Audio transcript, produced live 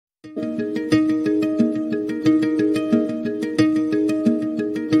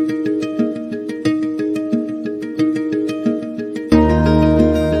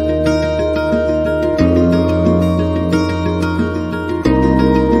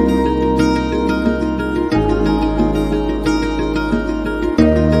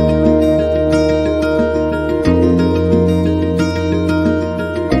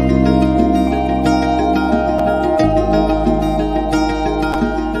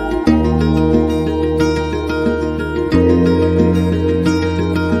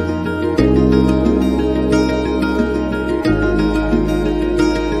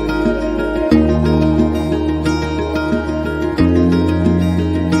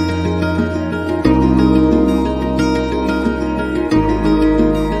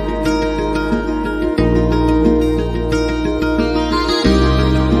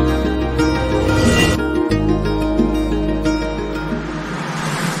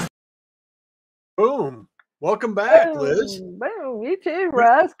Boom. Welcome back, Liz. Boom, boom. You too, We,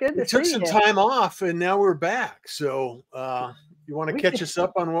 Russ. Good we to took see some you. time off and now we're back. So, you want to We catch did- us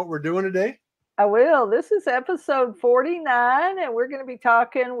up on what we're doing today? I will. This is episode 49, and we're going to be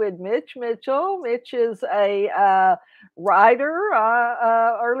talking with Mitch Mitchell. Mitch is a writer,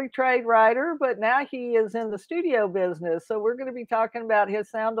 early trade writer, but now he is in the studio business. So we're going to be talking about his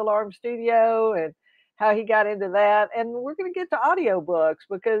sound alarm studio and how he got into that. And we're going to get to audiobooks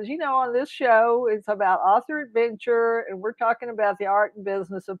because, on this show, it's about author adventure, and we're talking about the art and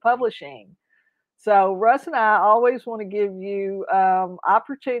business of publishing. So Russ and I always want to give you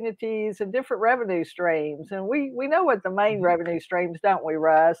opportunities and different revenue streams, and we know what the main Mhm. revenue streams, don't we,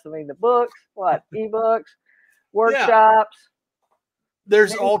 Russ? I mean, the books, what ebooks, Yeah, workshops. there's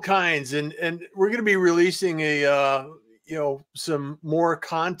Many, all kinds, and we're going to be releasing some more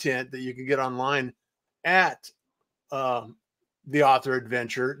content that you can get online at uh,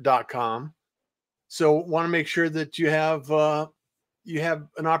 theauthoradventure.com. So, want to make sure that you have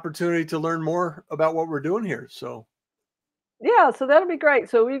an opportunity to learn more about what we're doing here. So, yeah, so that'll be great.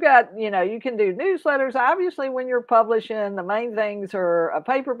 So we've got, you can do newsletters. Obviously, when you're publishing, the main things are a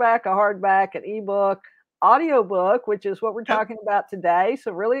paperback, a hardback, an ebook, audiobook, which is what we're yep, talking about today.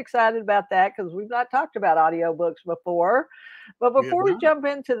 So really excited about that because we've not talked about audiobooks before. But we have before we not. jump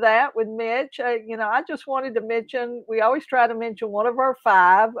into that with Mitch, I just wanted to mention, we always try to mention one of our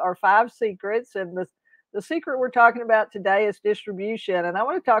five secrets. And the secret we're talking about today is distribution. And I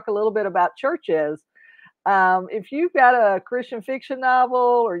want to talk a little bit about churches. If you've got a Christian fiction novel,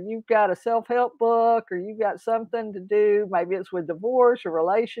 or you've got a self help book, or you've got something to do, maybe it's with divorce or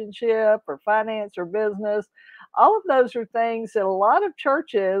relationship or finance or business, all of those are things that a lot of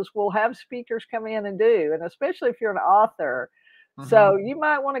churches will have speakers come in and do, and especially if you're an author. Mhm. So you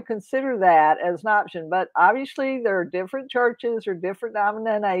might want to consider that as an option. But obviously, there are different churches or different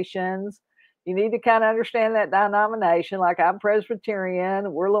denominations. You need to kind of understand that denomination. Like, I'm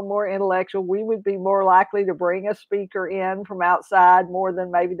Presbyterian, we're a little more intellectual. We would be more likely to bring a speaker in from outside more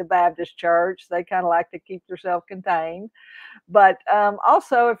than maybe the Baptist church. They kind of like to keep their self contained. But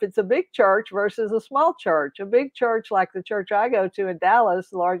also, if it's a big church versus a small church, a big church like the church I go to in Dallas,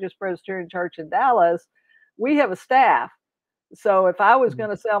 the largest Presbyterian church in Dallas, we have a staff. So if I was Mhm. going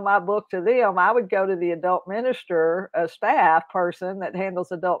to sell my book to them, I would go to the adult minister, a staff person that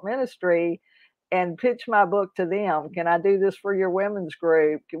handles adult ministry, and pitch my book to them. Can I do this for your women's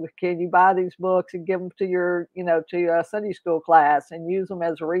group? Can you buy these books and give them to your, to a Sunday school class and use them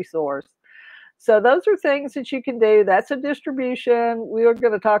as a resource? So those are things that you can do. That's a distribution. We are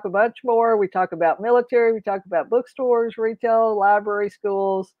going to talk a bunch more. We talk about military. We talk about bookstores, retail, library,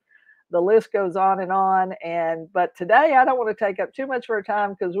 schools. The list goes on and on. But today I don't want to take up too much of our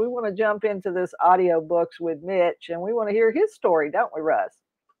time because we want to jump into this audio books with Mitch, and we want to hear his story, don't we, Russ?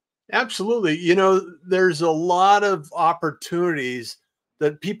 Absolutely. There's a lot of opportunities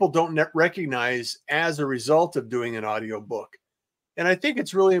that people don't recognize as a result of doing an audiobook. And I think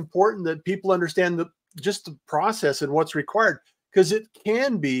it's really important that people understand just the process and what's required, because it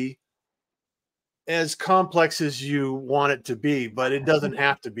can be as complex as you want it to be, but it doesn't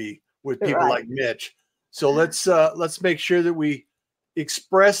have to be with people Right. like Mitch. So let's make sure that we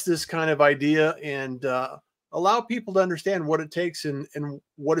express this kind of idea and allow people to understand what it takes and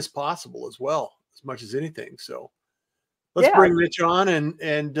what is possible as well, as much as anything. So let's Yeah. bring Mitch on and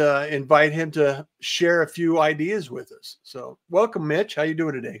invite him to share a few ideas with us. So welcome, Mitch. How you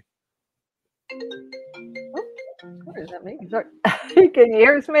doing today? What does that mean? Sorry. Can you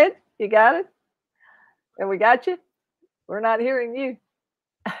hear us, Mitch? You got it? And we got you? We're not hearing you.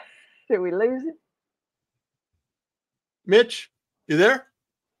 Did we lose it? Mitch, you there?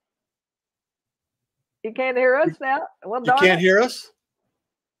 You can't hear us You, now? Well, you darn can't it. hear us?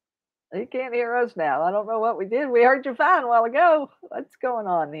 You can't hear us now. I don't know what we did. We heard you fine a while ago. What's going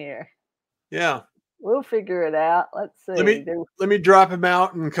on here? Yeah. We'll figure it out. Let's Let see. me let me drop him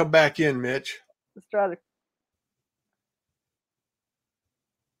out and come back in, Mitch. Let's try to.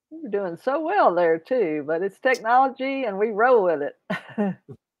 You're doing so well there too, but it's technology and we roll with it.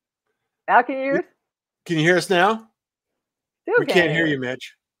 How can you hear us? Can you hear us now? Still We can't can't hear hear you, us.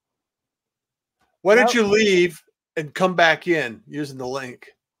 Mitch. Why don't Nope. you leave and come back in using the link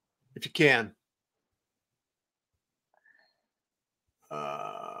if you can?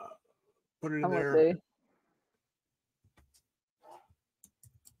 Uh, put it in I'm gonna there. see.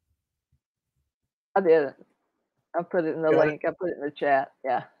 I did it. I put it in the Got it. link. I put it in the chat.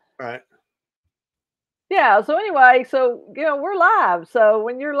 Yeah. All right. Yeah, so anyway, so we're live. So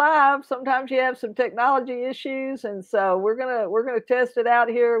when you're live, sometimes you have some technology issues, and so we're gonna test it out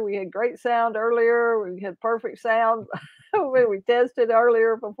here. We had great sound earlier. We had perfect sound when we tested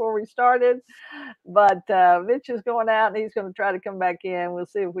earlier before we started. But Mitch is going out, and he's going to try to come back in. We'll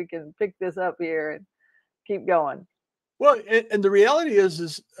see if we can pick this up here and keep going. Well, and the reality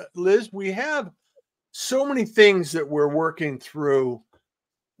is Liz, we have so many things that we're working through,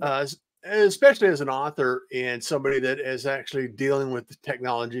 especially as an author and somebody that is actually dealing with the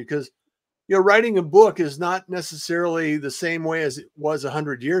technology. Because writing a book is not necessarily the same way as it was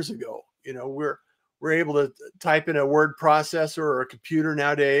 100 years ago. We're able to type in a word processor or a computer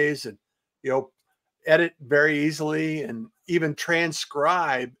nowadays, and edit very easily, and even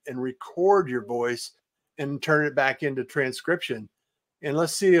transcribe and record your voice and turn it back into transcription. And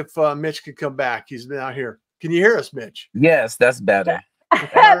let's see if Mitch can come back. He's been out here. Can you hear us, Mitch? Yes, that's better.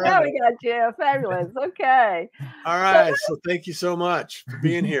 Now we got you. Fabulous. Okay. All right. So thank you so much for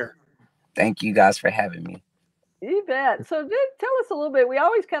being here. Thank you guys for having me. You bet. So tell us a little bit. We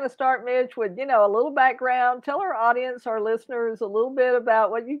always kind of start, Mitch, with, a little background. Tell our audience, our listeners, a little bit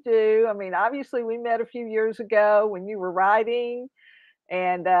about what you do. I mean, obviously, we met a few years ago when you were writing.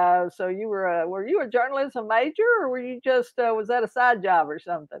 And so were you a journalism major, or were you just, was that a side job or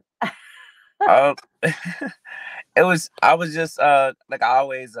something? I was just like, I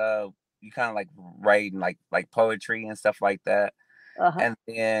always you kind of like writing like poetry and stuff like that. And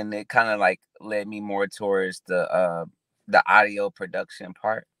then it kind of like led me more towards the audio production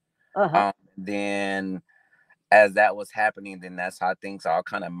part. Then as that was happening, then that's how things all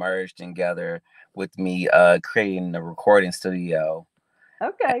kind of merged together with me creating the recording studio.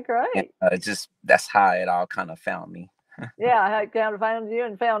 Okay, great. And, just that's how it all kind of found me. Yeah, I kind of found you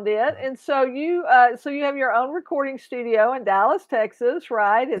and found it. And so you have your own recording studio in Dallas, Texas,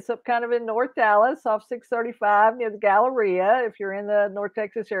 right? It's up kind of in North Dallas off 635 near the Galleria, if you're in the North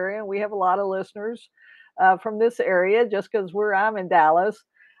Texas area. And we have a lot of listeners from this area just because I'm in Dallas.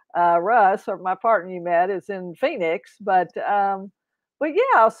 Russ, or my partner you met, is in Phoenix. But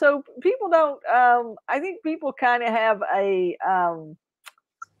yeah, so people don't, I think people kind of have a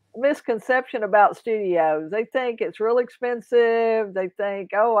misconception about studios. They think it's real expensive. They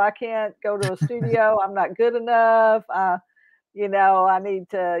think, oh, I can't go to a studio. I'm not good enough. I need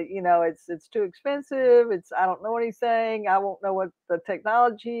to, it's too expensive. I don't know anything. I won't know what the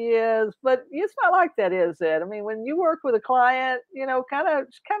technology is. But it's not like that, is it? I mean, when you work with a client,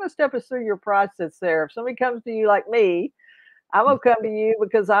 kind of step us through your process there. If somebody comes to you like me, I'm gonna come to you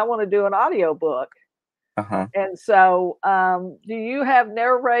because I want to do an audio book. And so, do you have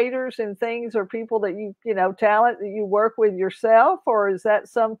narrators and things, or people that talent that you work with yourself, or is that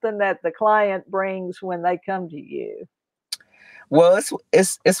something that the client brings when they come to you? Well,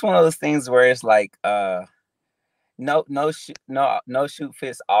 it's one of those things where it's like no shoot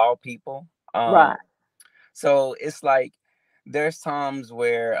fits all people. Right. So it's like there's times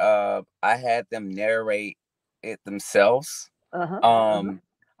where I had them narrate it themselves.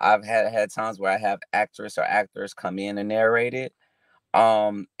 I've had times where I have actress or actors come in and narrate it.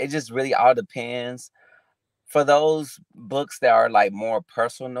 It just really all depends. For those books that are like more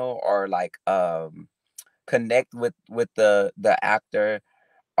personal, or like connect with the actor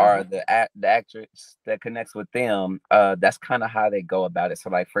or the actress that connects with them, that's kind of how they go about it. So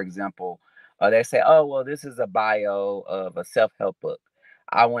like, for example, they say, oh, well, this is a bio of a self-help book.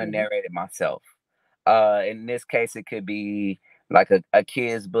 I want to narrate it myself. In this case, it could be like a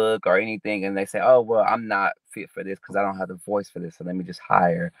kid's book or anything, and they say, oh, well, I'm not fit for this because I don't have the voice for this, so let me just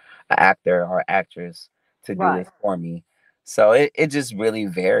hire an actor or actress to do this for me. So it just really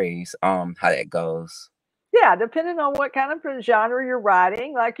varies how that goes. Yeah, depending on what kind of genre you're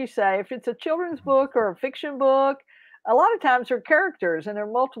writing. Like you say, if it's a children's book or a fiction book, a lot of times they're characters, and there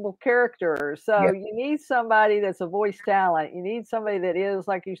are multiple characters. So you need somebody that's a voice talent. You need somebody that is,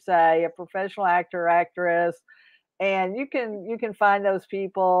 like you say, a professional actor or actress. And you can find those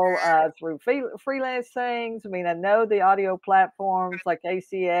people through freelance things. I mean, I know the audio platforms like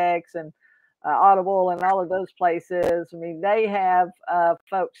ACX and Audible and all of those places. I mean, they have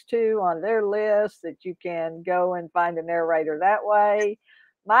folks too on their list that you can go and find a narrator that way.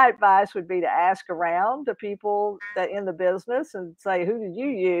 My advice would be to ask around to people that in the business and say, who did you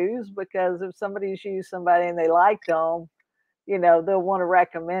use? Because if somebody's used somebody and they liked them, they'll want to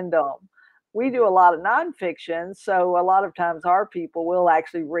recommend them. We do a lot of nonfiction, so a lot of times our people will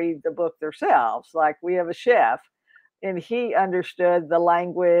actually read the book themselves. Like, we have a chef, and he understood the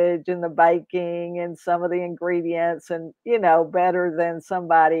language and the baking and some of the ingredients, and better than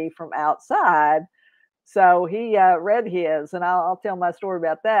somebody from outside. So he read his, and I'll tell my story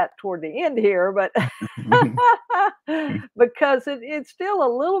about that toward the end here, but because it's still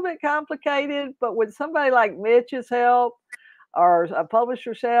a little bit complicated, but with somebody like Mitch's help or a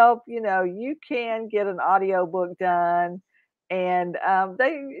publisher's help, you can get an audio book done. And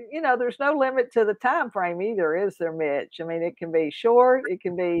there's no limit to the time frame either, is there, Mitch? I mean, it can be short, it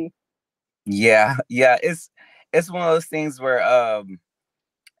can be. Yeah. It's one of those things where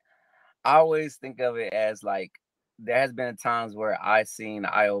I always think of it as like there has been times where I seen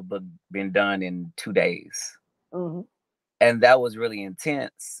the IO book been done in 2 days. Mm-hmm. And that was really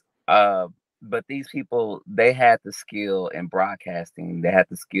intense. But these people, they had the skill in broadcasting, they had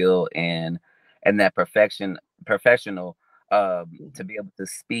the skill in that professional to be able to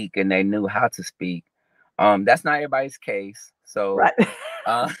speak, and they knew how to speak. That's not everybody's case. So right.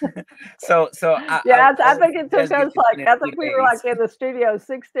 so yeah, I think it took us I think we were like in the studio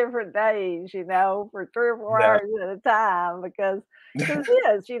 6 different days, for 3 or 4 hours at a time, because it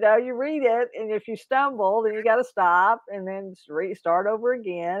is, you read it, and if you stumble, then you got to stop and then start over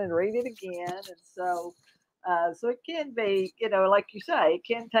again and read it again. And so it can be, like you say, it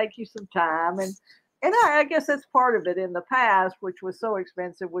can take you some time. And I guess that's part of it. In the past, which was so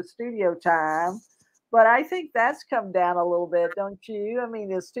expensive, was studio time. But I think that's come down a little bit, don't you? I mean,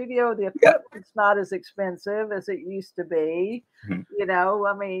 the equipment's not as expensive as it used to be. Mm-hmm.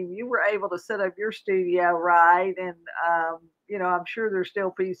 I mean, you were able to set up your studio right. And, I'm sure there's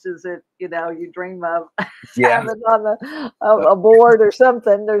still pieces that, you dream of having on a board or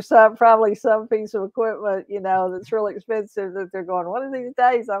something. There's probably some piece of equipment, that's really expensive that they're going, one of these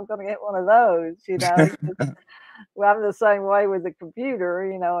days I'm going to get one of those, Well, I'm the same way with the computer,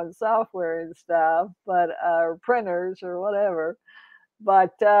 and software and stuff, but or printers or whatever.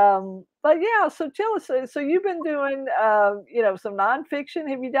 But yeah. So tell us. So you've been doing, some nonfiction.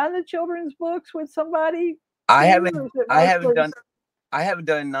 Have you done the children's books with somebody? I haven't done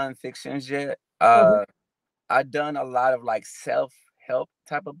nonfictions yet. I've done a lot of like self-help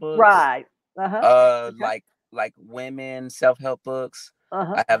type of books. Right. Okay. Like women self-help books.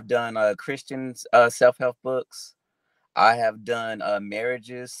 I have done Christians self-help books. I have done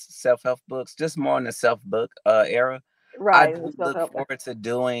marriages self-help books, just more in the self-book era. Right. I do look forward to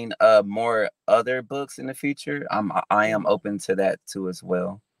doing more other books in the future. I am open to that too as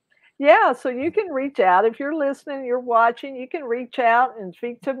well. Yeah, so you can reach out if you're listening, you're watching. You can reach out and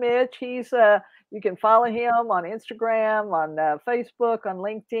speak to Mitch. He's you can follow him on Instagram, on Facebook, on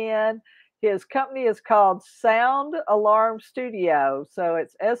LinkedIn. His company is called Sound Alarm Studio. So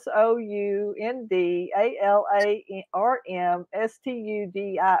it's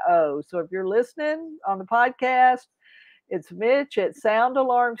SOUNDALARMSTUDIO. So if you're listening on the podcast, it's Mitch at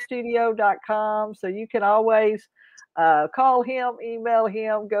soundalarmstudio.com. So you can always call him, email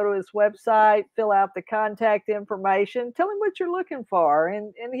him, go to his website, fill out the contact information, tell him what you're looking for,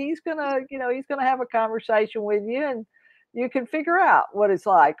 and he's gonna have a conversation with you, and you can figure out what it's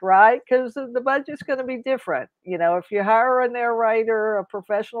like, right? Because the budget's going to be different. If you hire a narrator, a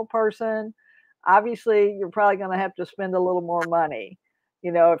professional person, obviously you're probably going to have to spend a little more money.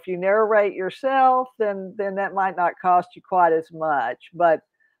 If you narrate yourself, then that might not cost you quite as much, but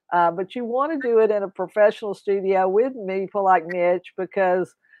you want to do it in a professional studio with people like Mitch,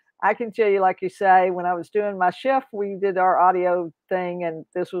 because I can tell you, like you say, when I was doing my chef, we did our audio thing, and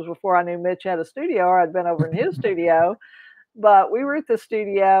this was before I knew Mitch had a studio, or I'd been over in his studio. But we were at the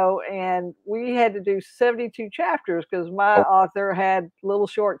studio, and we had to do 72 chapters because my author had little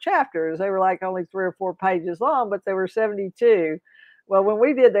short chapters. They were like only 3 or 4 pages long, but they were 72. Well, when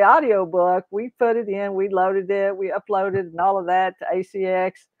we did the audio book, we put it in, we loaded it, we uploaded and all of that to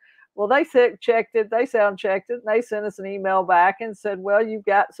ACX. Well, they checked it, they sound checked it, and they sent us an email back and said, well, you've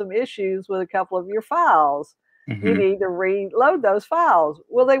got some issues with a couple of your files. You need to reload those files.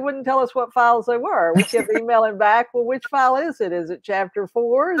 Well, they wouldn't tell us what files they were. We kept emailing back, well, which file is it? Is it chapter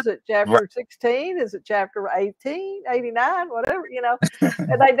 4? Is it chapter 16? Is it chapter 18, 89, whatever,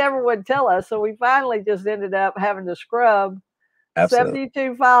 and they never would tell us. So we finally just ended up having to scrub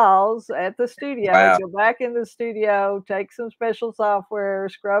 72 files at the studio. Wow. Go back in the studio, take some special software,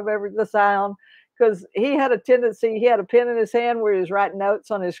 scrub the sound, because he had a tendency, he had a pen in his hand where he was writing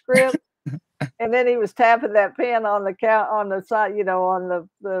notes on his script. And then he was tapping that pen on the side, on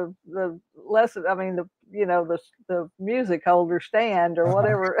the lesson. I mean, the music holder stand or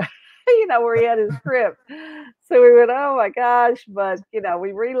whatever, where he had his script. So we went, oh my gosh! But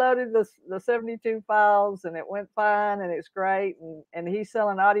we reloaded the 72 files, and it went fine, and it's great. And he's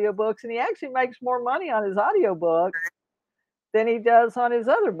selling audiobooks, and he actually makes more money on his audiobooks than he does on his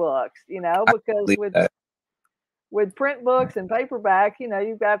other books. Because with print books and paperback, you know,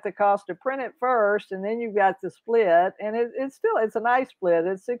 you've got the cost to print it first, and then you've got the split, and it's a nice split.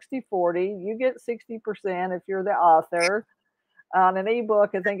 It's 60-40. You get 60% if you're the author. On an ebook,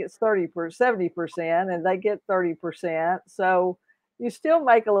 I think it's 70%, and they get 30%. So you still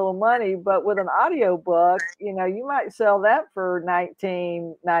make a little money, but with an audio book, you know, you might sell that for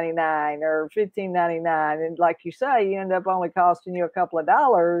 $19.99 or $15.99, and like you say, you end up only costing you a couple of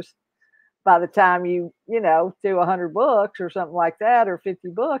dollars by the time you know, do 100 books or something like that, or 50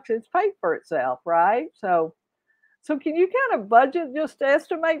 books. It's paid for itself, right? So can you kind of budget, just to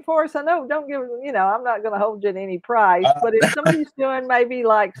estimate for us? I know, don't give, you know, I'm not going to hold you to any price, but if somebody's doing maybe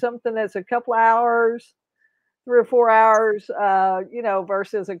like something that's a couple hours, 3 or 4 hours, you know,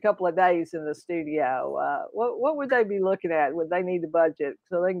 versus a couple of days in the studio, what would they be looking at? Would they need to budget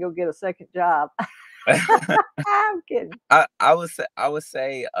so they can go get a second job? I'm kidding. I would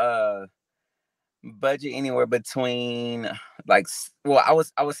say budget anywhere between like, well,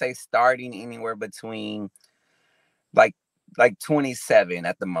 I would say starting anywhere between like 27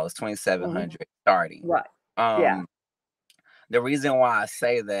 at the most, 2,700 starting. Right. Yeah. The reason why I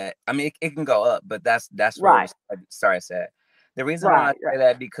say that, I mean, it can go up, but that's right. where I said. The reason why I say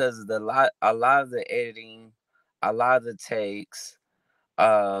that, because a lot of the editing, a lot of the takes,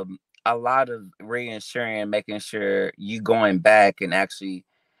 a lot of reassuring, making sure you going back and actually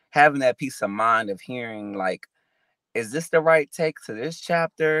having that peace of mind of hearing, like, is this the right take to this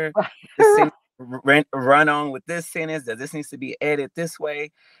chapter? Run on with this sentence. Does this needs to be edited this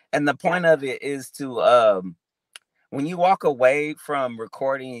way? And the point of it is to when you walk away from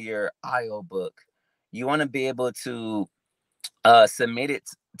recording your audio book, you want to be able to submit it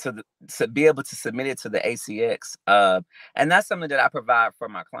to be able to submit it to the ACX. And that's something that I provide for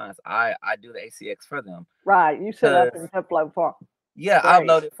my clients. I do the ACX for them. Right. You set up and upload for them. Yeah, I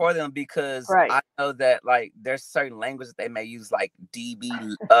upload it for them because I know that, like, there's certain language that they may use, like DB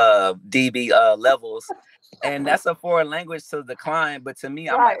levels, and that's a foreign language to the client. But to me,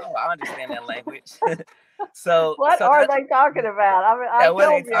 I'm like, oh, I understand that language. So what are they talking about? I mean, what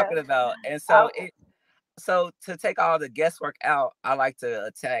are they talking about? And so so to take all the guesswork out, I like to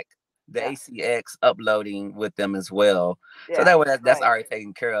attack the ACX uploading with them as well. So that way that's already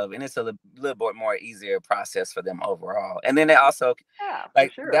taken care of, and it's a little bit more easier process for them overall. And then they also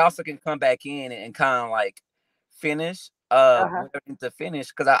they also can come back in and kind of like finish whatever to finish,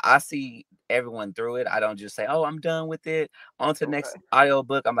 because I see everyone through it. I don't just say, oh, I'm done with it, on to the next audio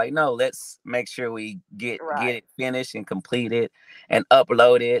book. I'm like, no, let's make sure we get it finished and complete it and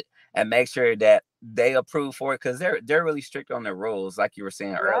upload it, and make sure that they approve for it, because they're really strict on their rules, like you were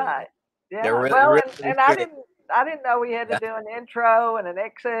saying earlier. Yeah. Really I didn't know we had to do an intro and an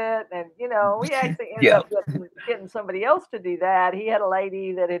exit, and you know, we actually ended up getting somebody else to do that. He had a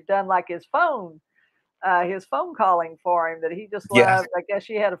lady that had done like his phone calling for him that he just loved. I guess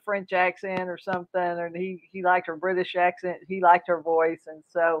she had a French accent or something, and he liked her British accent. He liked her voice, and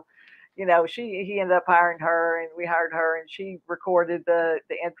so, you know, he ended up hiring her, and we hired her, and she recorded the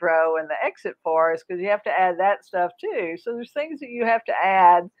intro and the exit for us, because you have to add that stuff too. So there's things that you have to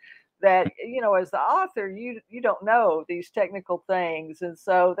add that, you know, as the author, you don't know these technical things, and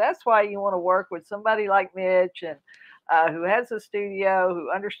so that's why you want to work with somebody like Mitch, and who has a studio, who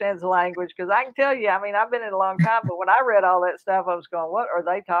understands the language. Because I can tell you, I mean, I've been in a long time, but when I read all that stuff, I was going, what are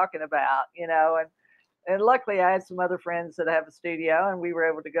they talking about? You know, and luckily I had some other friends that have a studio, and we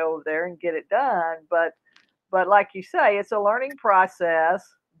were able to go over there and get it done. But like you say, it's a learning process.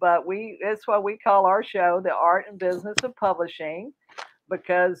 But it's what we call our show, The Art and Business of Publishing,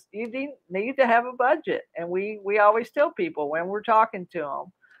 because you need to have a budget. And we always tell people when we're talking to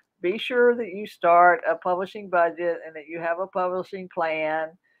them, be sure that you start a publishing budget and that you have a publishing plan.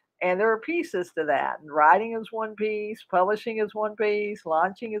 And there are pieces to that. And writing is one piece, publishing is one piece,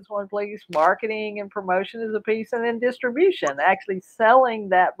 launching is one piece, marketing and promotion is a piece, and then distribution, actually selling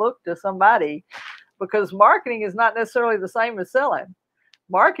that book to somebody, because marketing is not necessarily the same as selling.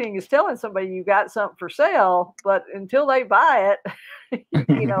 Marketing is telling somebody you got something for sale, but until they buy it,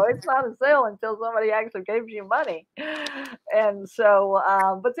 you know, it's not a sale until somebody actually gives you money. And so,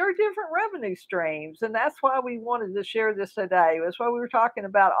 but there are different revenue streams, and that's why we wanted to share this today. That's why we were talking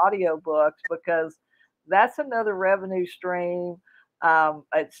about audiobooks, because that's another revenue stream.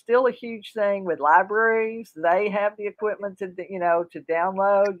 It's still a huge thing with libraries. They have the equipment to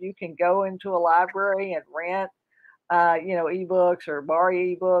download. You can go into a library and rent ebooks or borrow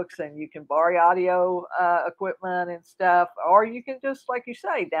ebooks, and you can borrow audio equipment and stuff, or you can just, like you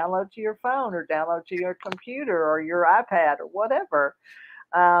say, download to your phone or download to your computer or your iPad or whatever.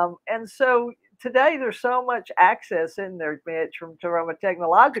 And so today there's so much access in there, Mitch, from a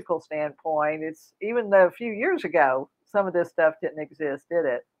technological standpoint. It's even though a few years ago some of this stuff didn't exist, did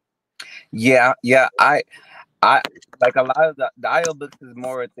it? Yeah, yeah. I like a lot of the audiobooks is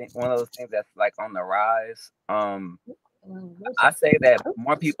more one of those things that's like on the rise. I say that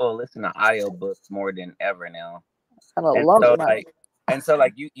more people listen to audiobooks more than ever now. And so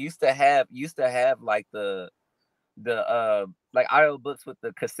like you used to have like the like audiobooks with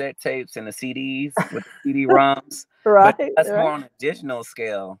the cassette tapes and the CDs with the CD-ROMs. Right. But that's more on a digital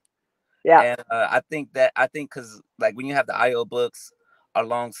scale. Yeah. And I think because like when you have the audiobooks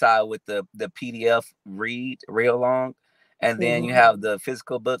alongside with the PDF read along, and then you have the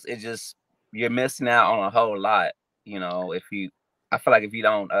physical books, you're missing out on a whole lot. I feel like if you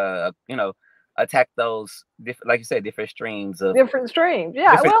don't attack those like you said, different streams.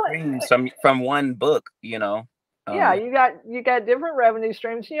 Yeah, Different streams from one book, yeah, you got different revenue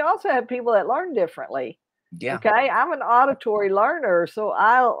streams. You also have people that learn differently. Yeah. Okay, I'm an auditory learner, so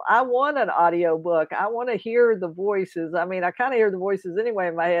I want an audio book. I want to hear the voices. I mean, I kind of hear the voices anyway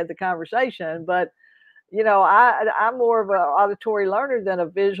in my head, the conversation, but I'm more of an auditory learner than a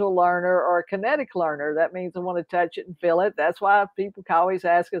visual learner or a kinetic learner. That means I want to touch it and feel it. That's why people always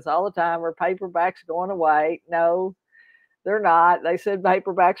ask us all the time, are paperbacks going away? No, they're not. They said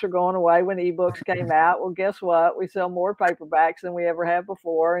paperbacks are going away when ebooks came out. Well, guess what? We sell more paperbacks than we ever have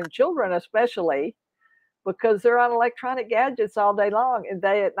before, and children especially, because they're on electronic gadgets all day long, and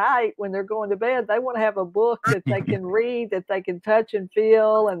at night when they're going to bed, they want to have a book that they can read, that they can touch and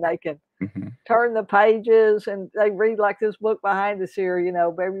feel, and they can turn the pages, and they read like this book behind us here,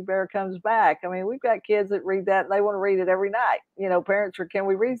 Baby Bear Comes Back. I mean, we've got kids that read that and they want to read it every night. Parents are, can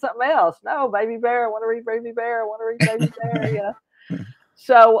we read something else? No, Baby Bear, I want to read Baby Bear, I want to read Baby Bear.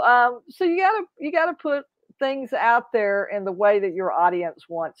 So you gotta put things out there in the way that your audience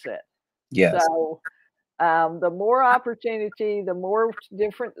wants it. Yes. So the more opportunity, the more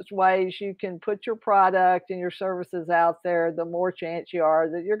different ways you can put your product and your services out there, the more chance you are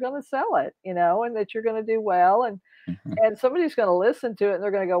that you're going to sell it, and that you're going to do well. And somebody's going to listen to it and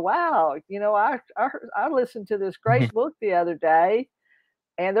they're going to go, wow, I listened to this great book the other day,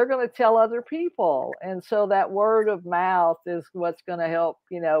 and they're going to tell other people. And so that word of mouth is what's going to help,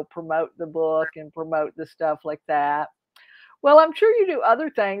 promote the book and promote the stuff like that. Well, I'm sure you do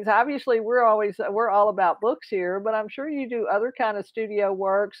other things. Obviously, we're all about books here, but I'm sure you do other kind of studio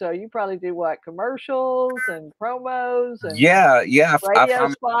work. So you probably do commercials and promos and radio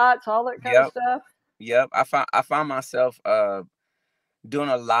spots, all that kind of stuff. Yep. I found myself doing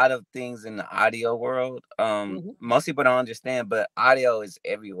a lot of things in the audio world. Most people don't understand, but audio is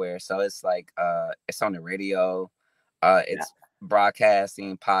everywhere. So it's like it's on the radio, it's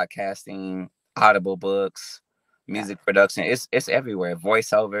broadcasting, podcasting, audible books, music production. It's everywhere.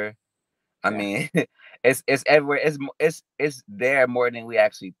 Voiceover. I mean, it's everywhere. It's there more than we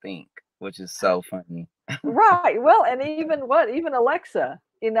actually think, which is so funny. Right. Well, and even Alexa,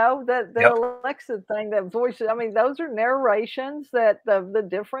 that Alexa thing, that voice. I mean, those are narrations that the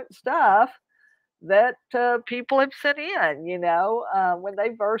different stuff that people have sent in, when they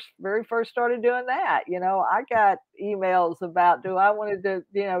very first started doing that. I got emails about, do I want to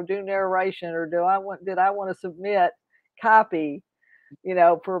do narration, or did I want to submit copy,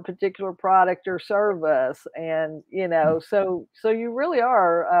 for a particular product or service. And, so you really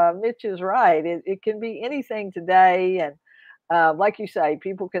are, Mitch is right. It can be anything today. And like you say,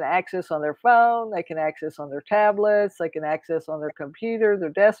 people can access on their phone, they can access on their tablets, they can access on their computer, their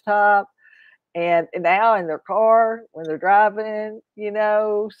desktop, and now in their car when they're driving,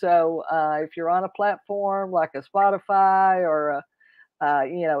 so if you're on a platform like a Spotify or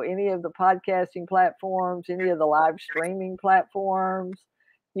any of the podcasting platforms, any of the live streaming platforms,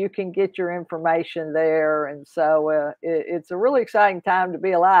 you can get your information there. And so it's a really exciting time to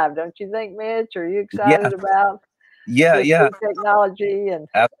be alive, don't you think, Mitch? Are you excited about technology? And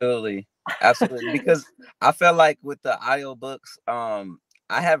absolutely because I feel like with the audiobooks, I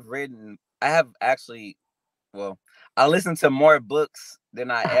listen to more books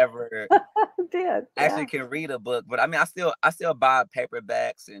than I ever did. Actually can read a book. But I mean, I still buy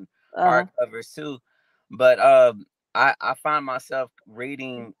paperbacks and hardcovers too. But I find myself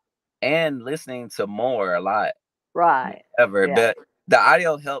reading and listening to more a lot. Right. But the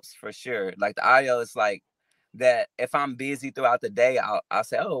audio helps for sure. Like the audio is like that. If I'm busy throughout the day, I'll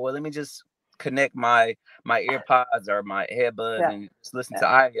say, oh well, let me just connect my earpods or my headbuds and just listen to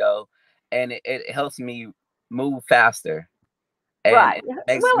audio, and it helps me move faster. And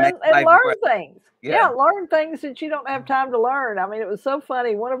learn things. Learn things that you don't have time to learn. I mean, it was so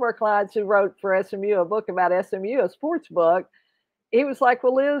funny. One of our clients who wrote for SMU a book about SMU, a sports book, he was like,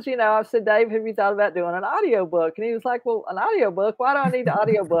 well, Liz, you know, I said, Dave, have you thought about doing an audiobook? And he was like, well, an audiobook? Why do I need an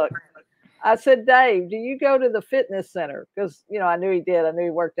audiobook? I said, Dave, do you go to the fitness center? Because, you know, I knew he did. I knew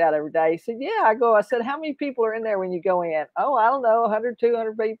he worked out every day. He said, yeah, I go. I said, how many people are in there when you go in? Oh, I don't know, 100,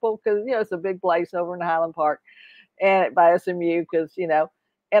 200 people. Because, you know, it's a big place over in Highland Park and by SMU because, you know.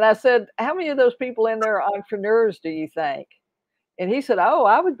 And I said, how many of those people in there are entrepreneurs, do you think? And he said, oh,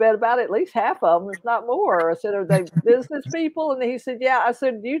 I would bet about at least half of them, if not more. I said, are they business people? And he said, yeah. I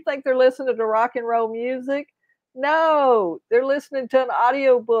said, do you think they're listening to rock and roll music? No, they're listening to an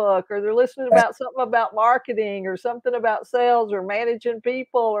audiobook, or they're listening about something about marketing or something about sales or managing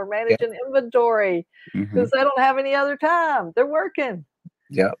people or managing inventory because they don't have any other time. They're working.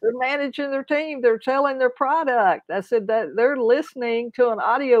 Yeah. They're managing their team. They're selling their product. I said that they're listening to an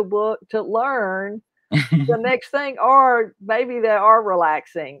audiobook to learn the next thing, or maybe they are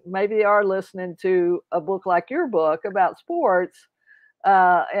relaxing. Maybe they are listening to a book like your book about sports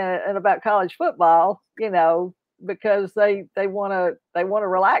and about college football, you know, because they want to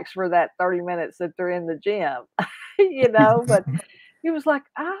relax for that 30 minutes that they're in the gym, you know. But he was like,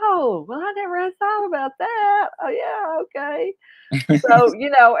 oh, well, I never had thought about that. Oh, yeah, okay. So, you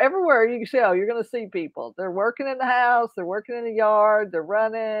know, everywhere you go, you're going to see people. They're working in the house, they're working in the yard, they're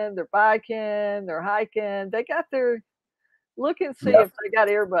running, they're biking, they're hiking. They got their look and see if they got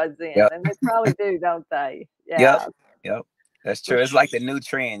earbuds in, and they probably do, don't they? Yeah. Yep. That's true. It's like the new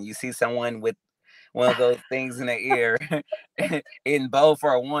trend. You see someone with one of those things in their ear in both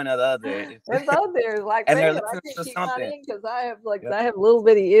or one or the other. In both ears, like and me, they're and I listening can't to keep something. mine in because I have I have little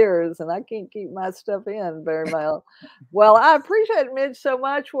bitty ears and I can't keep my stuff in very well. Well, I appreciate it, Mitch, so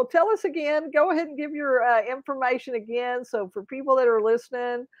much. Well, tell us again. Go ahead and give your information again. So for people that are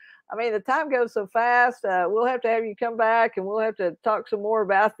listening, I mean, the time goes so fast. We'll have to have you come back and we'll have to talk some more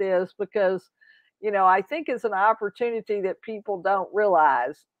about this because, you know, I think it's an opportunity that people don't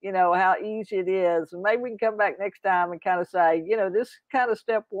realize, you know, how easy it is. And maybe we can come back next time and kind of say, you know, this kind of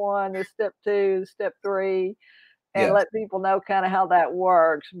step one, this step two, step three, and let people know kind of how that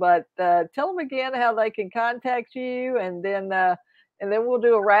works. But tell them again how they can contact you, and then we'll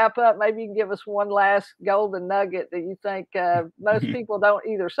do a wrap up. Maybe you can give us one last golden nugget that you think most people don't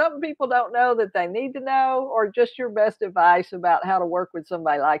either. Some people don't know that they need to know, or just your best advice about how to work with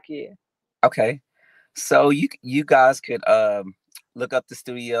somebody like you. Okay. So you guys could look up the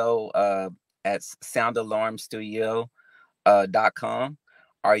studio at soundalarmstudio.com,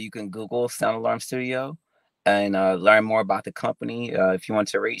 or you can Google Sound Alarm Studio and learn more about the company. If you want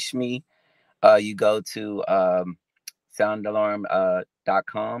to reach me, you go to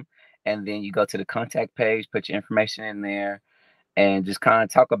soundalarm.com, and then you go to the contact page, put your information in there, and just kind of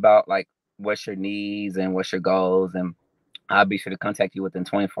talk about like what's your needs and what's your goals, and I'll be sure to contact you within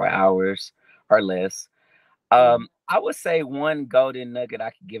 24 hours or less. I would say one golden nugget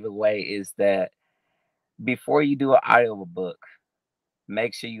I could give away is that before you do an audio book,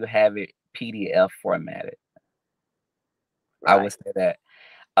 make sure you have it PDF formatted. Right. I would say that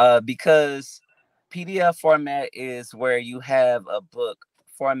because PDF format is where you have a book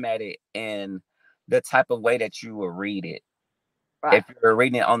formatted in the type of way that you will read it. Right. If you're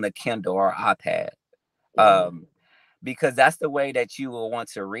reading it on the Kindle or iPad. Because that's the way that you will want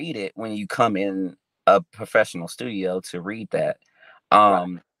to read it when you come in a professional studio to read that.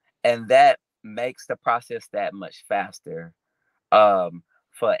 And that makes the process that much faster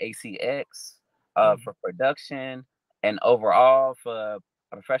for ACX, for production, and overall for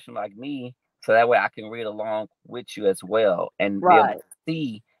a professional like me. So that way I can read along with you as well and be able to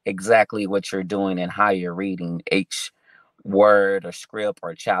see exactly what you're doing and how you're reading each word or script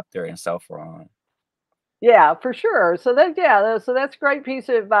or chapter and so forth. Yeah, for sure. So so that's a great piece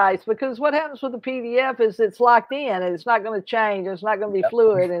of advice, because what happens with the PDF is it's locked in and it's not going to change. It's not going to be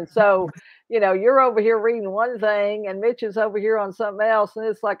fluid. And so, you know, you're over here reading one thing and Mitch is over here on something else. And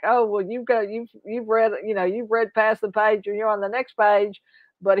it's like, oh, well, you've read, you know, you've read past the page and you're on the next page,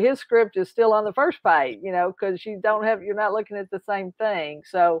 but his script is still on the first page, you know, because you're not looking at the same thing.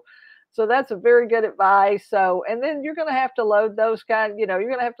 So that's a very good advice. So, and then you're going to have to load those you're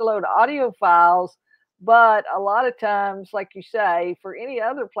going to have to load audio files. But a lot of times, like you say, for any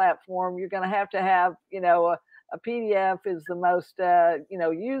other platform, you're going to have, you know, a PDF is the most, you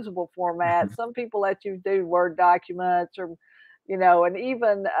know, usable format. Some people let you do Word documents, or, you know, and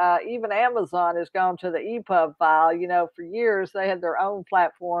even Amazon has gone to the EPUB file. You know, for years they had their own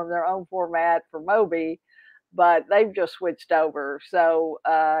platform, their own format for Mobi, but they've just switched over. So,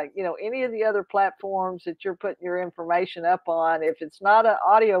 you know, any of the other platforms that you're putting your information up on, if it's not an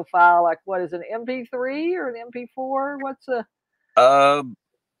audio file, like what is an MP3 or an MP4? What's or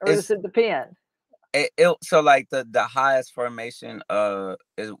does it depend? So like the highest formation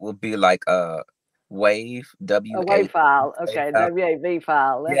it will be like a wave, A wave file. Okay, WAV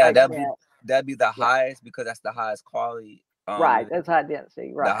file. That yeah, makes sense. that'd be the highest because that's the highest quality. Right, that's high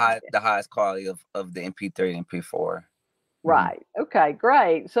density. Right. The highest quality of the MP3 and MP4. Right. Okay,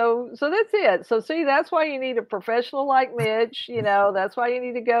 great. So that's it. So see, that's why you need a professional like Mitch. You know, that's why you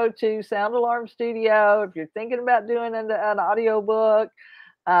need to go to Sound Alarm Studio if you're thinking about doing an audio book.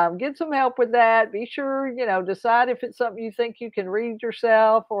 Get some help with that. Be sure, you know, decide if it's something you think you can read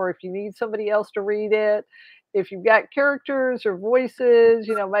yourself or if you need somebody else to read it. If you've got characters or voices,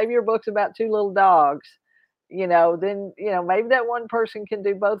 you know, maybe your book's about two little dogs, you know, then, you know, maybe that one person can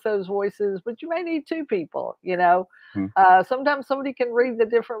do both those voices, but you may need two people, you know. Sometimes somebody can read the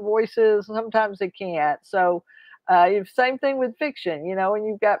different voices, sometimes they can't. So, same thing with fiction, you know, when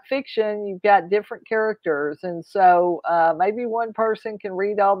you've got fiction, you've got different characters. And so maybe one person can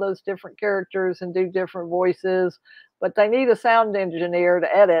read all those different characters and do different voices, but they need a sound engineer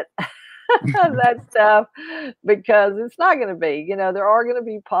to edit that stuff because it's not going to be, you know, there are going to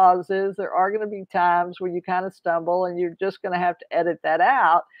be pauses. There are going to be times where you kind of stumble and you're just going to have to edit that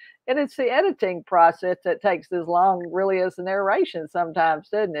out. And it's the editing process that takes as long really as the narration sometimes,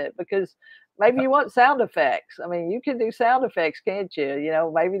 doesn't it? Because maybe you want sound effects. I mean, you can do sound effects, can't you? You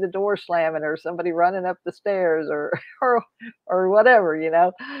know, maybe the door slamming or somebody running up the stairs or or whatever, you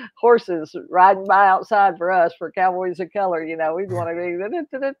know, horses riding by outside for us for Cowboys of Color, you know, we'd want to be,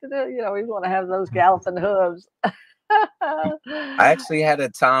 you know, we'd want to have those galloping hooves. I actually had a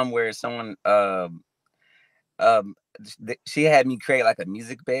time where someone she had me create like a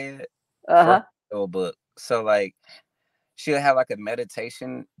music bed for a book. So like she'll have like a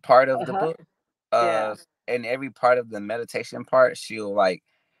meditation part of the book. And every part of the meditation part, she would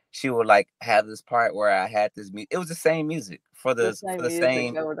like have this part where I had this it was the same music for the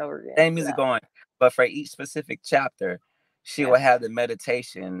same music going, but for each specific chapter, she would have the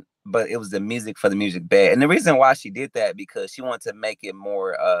meditation, but it was the music for the music bed. And the reason why she did that because she wanted to make it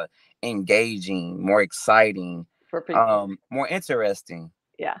more engaging, more exciting, for people, more interesting.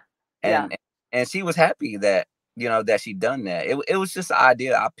 Yeah. And she was happy that, you know, that she done that. It was just an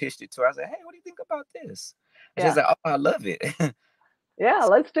idea. I pitched it to her. I said, "Hey, what do you think about this?" And she's like, "Oh, I love it." Yeah,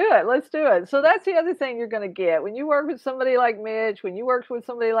 let's do it. Let's do it. So that's the other thing you're going to get when you work with somebody like Mitch, when you work with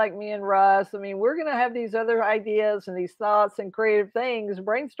somebody like me and Russ. I mean, we're going to have these other ideas and these thoughts and creative things,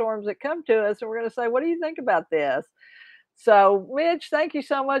 brainstorms that come to us, and we're going to say, "What do you think about this?" So, Mitch, thank you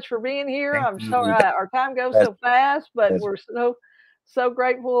so much for being here. I'm sorry our time goes so fast, but we're so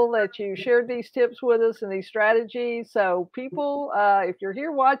grateful that you shared these tips with us and these strategies. So, people, if you're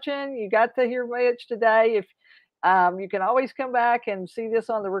here watching, you got to hear Mitch today. If you can always come back and see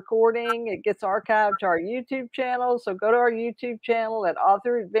this on the recording. It gets archived to our YouTube channel. So go to our YouTube channel at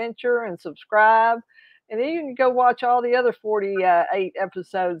Author Adventure and subscribe. And then you can go watch all the other 48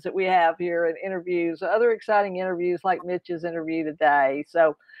 episodes that we have here and interviews, other exciting interviews like Mitch's interview today.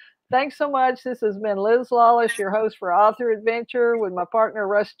 So thanks so much. This has been Liz Lawless, your host for Author Adventure with my partner,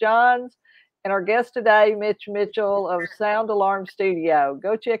 Russ Johns, and our guest today, Mitch Mitchell of Sound Alarm Studio.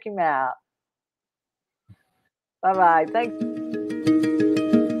 Go check him out. Bye-bye. Thanks.